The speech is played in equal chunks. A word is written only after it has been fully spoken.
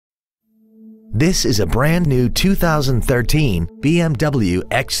This is a brand new 2013 BMW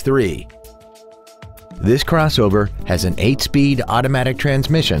X3. This crossover has an 8-speed automatic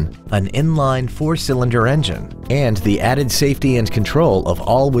transmission, an inline 4-cylinder engine, and the added safety and control of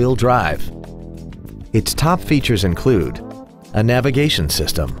all-wheel drive. Its top features include a navigation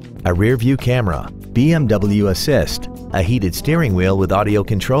system, a rear-view camera, BMW Assist, a heated steering wheel with audio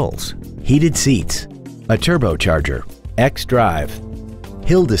controls, heated seats, a turbocharger, xDrive,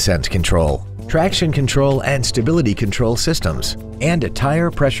 hill descent control, traction control and stability control systems, and a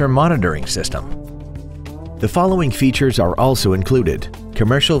tire pressure monitoring system. The following features are also included: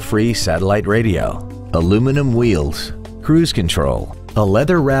 commercial-free satellite radio, aluminum wheels, cruise control, a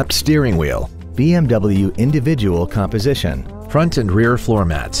leather-wrapped steering wheel, BMW individual composition, front and rear floor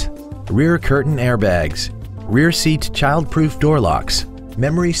mats, rear curtain airbags, rear seat child-proof door locks,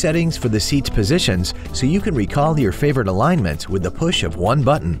 memory settings for the seat's positions so you can recall your favorite alignments with the push of one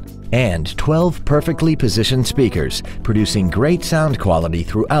button, and 12 perfectly positioned speakers producing great sound quality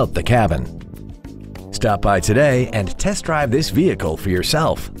throughout the cabin. Stop by today and test drive this vehicle for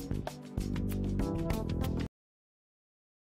yourself.